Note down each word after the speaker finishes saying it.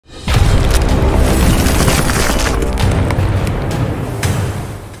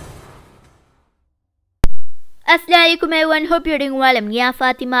Assalamualaikum everyone, hope you're doing well. I'm Nia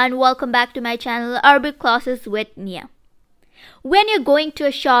Fatima and welcome back to my channel Arabic Classes with Nia. When you're going to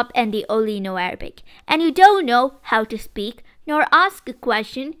a shop and they only know Arabic and you don't know how to speak nor ask a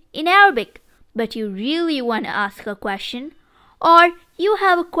question in Arabic, but you really want to ask a question, or you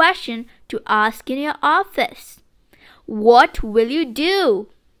have a question to ask in your office, what will you do?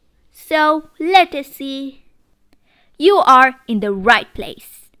 So let us see. You are in the right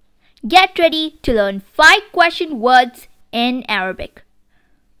place. Get ready to learn 5 question words in Arabic.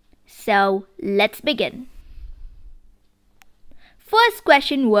 So let's begin. First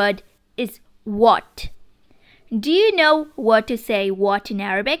question word is what. Do you know what to say what in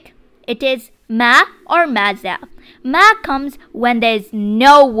Arabic? It is ma or maza. Ma comes when there is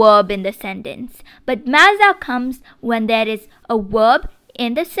no verb in the sentence, but maza comes when there is a verb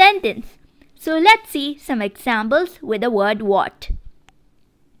in the sentence. So let's see some examples with the word what.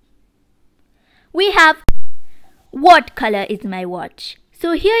 We have, what color is my watch?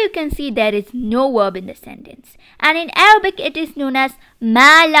 So here you can see there is no verb in the sentence. And in Arabic it is known as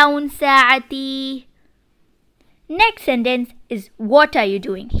ma laun sa'ati. Next sentence is what are you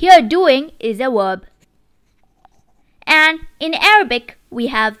doing? Here doing is a verb. And in Arabic we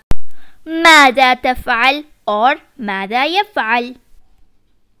have ماذا تفعل or ماذا يفعل.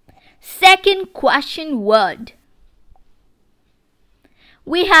 Second question word.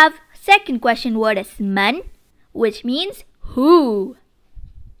 We have second question word as man, which means who.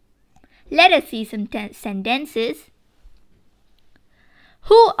 Let us see some sentences.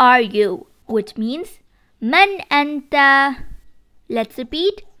 Who are you? Which means man anta. Let's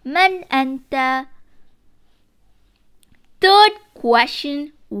repeat. Man anta. Third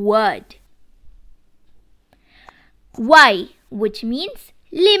question word. Why? Which means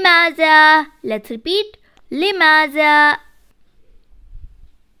limaza. Let's repeat. Limaza.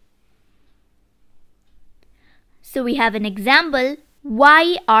 So we have an example.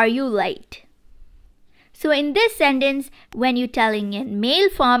 Why are you late? So in this sentence, when you're telling in male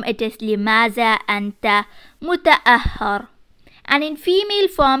form, it is limaza anta muta'akhkhar. And in female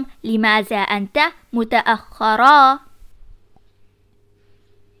form, limaza anta muta'akhkhara.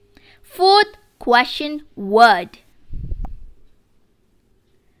 Fourth question word.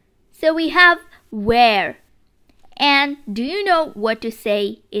 So we have where. And do you know what to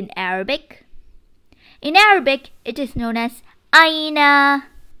say in Arabic? In Arabic, it is known as aina.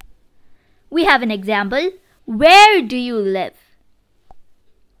 We have an example. Where do you live?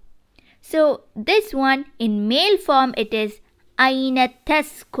 So this one in male form it is aina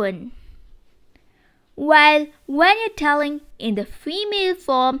taskun. While when you're telling in the female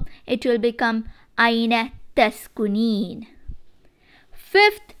form it will become aina taskunin.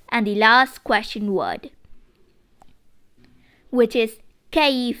 Fifth and the last question word, which is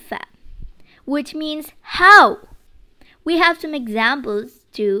kaifa, which means how. We have some examples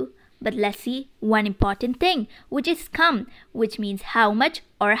too, but let's see one important thing, which is kam, which means how much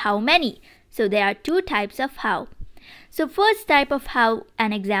or how many. So there are 2 types of how. So first type of how,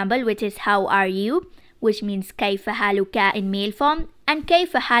 an example, which is how are you, which means kaifa haluka in male form and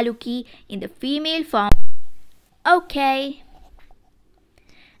kaifa haluki in the female form. Okay.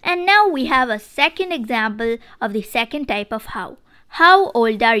 And now we have a second example of the second type of how. How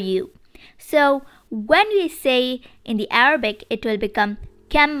old are you? So when we say in the Arabic, it will become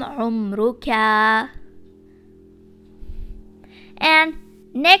kam umruka. And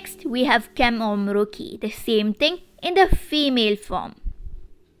next we have kam umruki, the same thing in the female form.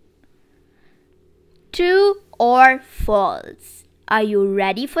 True or false? Are you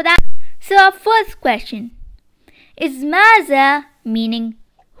ready for that? So our first question, is maza meaning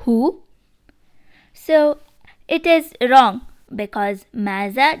who? So it is wrong, because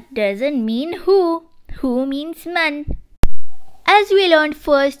maza doesn't mean who. Who means man. As we learned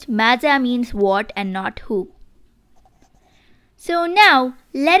first, maza means what and not who. So now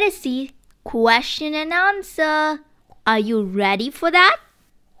let us see question and answer. Are you ready for that?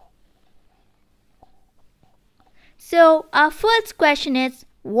 So our first question is,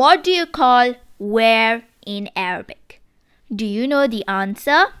 what do you call where in Arabic? Do you know the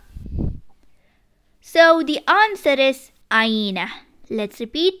answer? So the answer is aina. Let's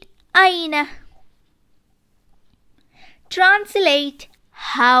repeat, aina. Translate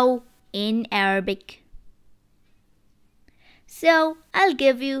how in Arabic. So I'll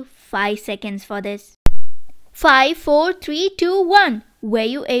give you 5 seconds for this. 5, 4, 3, 2, 1. Were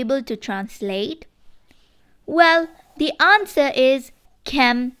you able to translate? Well, the answer is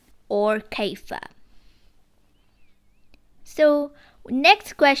kam or kaifa. So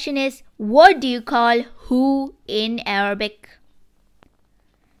next question is, what do you call who in Arabic?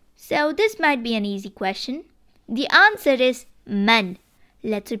 So this might be an easy question. The answer is man.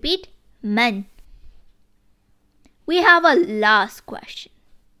 Let's repeat, man. We have a last question.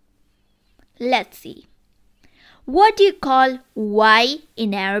 Let's see. What do you call why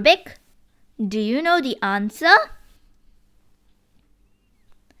in Arabic? Do you know the answer?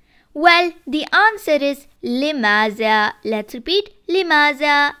 Well, the answer is limaza. Let's repeat,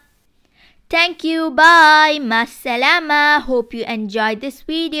 limaza. Thank you. Bye. Masalama. Hope you enjoyed this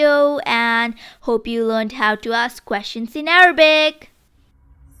video and hope you learned how to ask questions in Arabic.